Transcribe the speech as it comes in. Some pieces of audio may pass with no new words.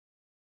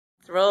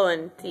It's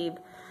rolling,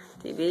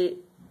 TB.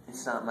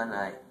 It's not my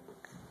night.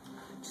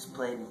 Just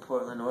played in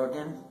Portland,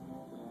 Oregon.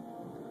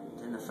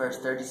 In the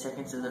first 30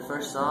 seconds of the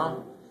first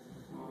song,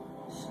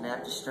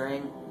 snapped a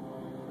string,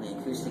 the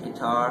acoustic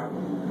guitar.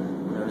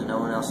 There was no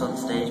one else on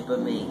stage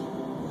but me.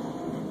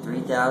 And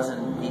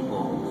 3,000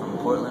 people from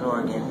Portland,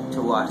 Oregon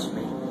to watch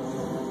me.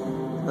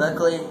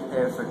 Luckily,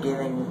 they're a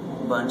forgiving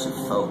bunch of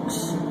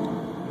folks.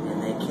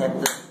 And they kept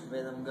the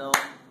rhythm going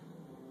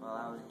while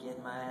I was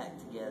getting my act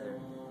together.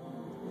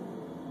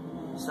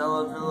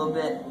 Soloed for a little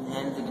bit,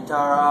 handed the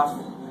guitar off,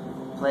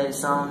 played a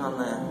song on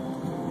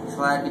the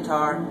slide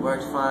guitar,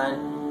 worked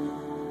fine.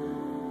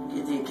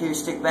 Get the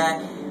acoustic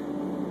back.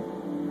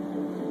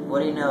 What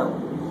do you know?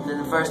 Within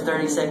the first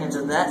 30 seconds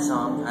of that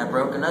song, I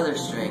broke another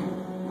string.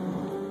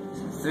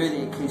 So threw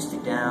the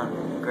acoustic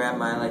down, grabbed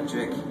my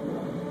electric,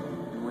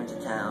 and went to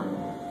town.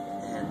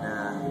 And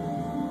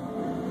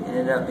it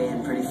ended up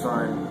being pretty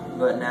fun,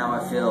 but now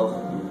I feel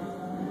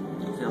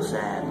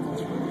sad.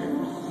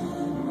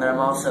 But I'm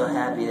also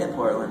happy that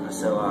Portland was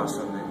so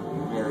awesome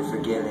and really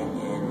forgiving,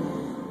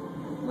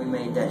 and we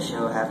made that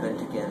show happen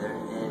together,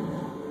 and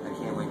I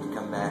can't wait to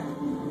come back.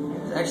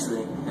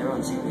 Actually,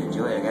 everyone seemed to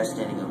enjoy it. I got a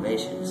standing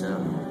ovation, so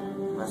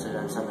must have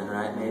done something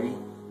right, maybe.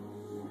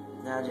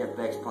 Now Jeff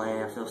Beck's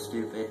playing, I feel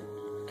stupid,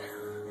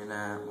 and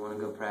I want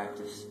to go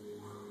practice.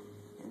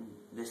 And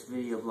this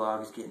video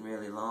blog is getting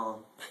really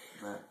long,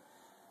 but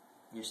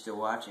you're still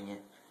watching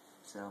it,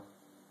 so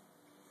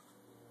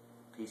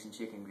peace and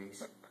chicken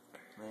grease.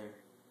 Later.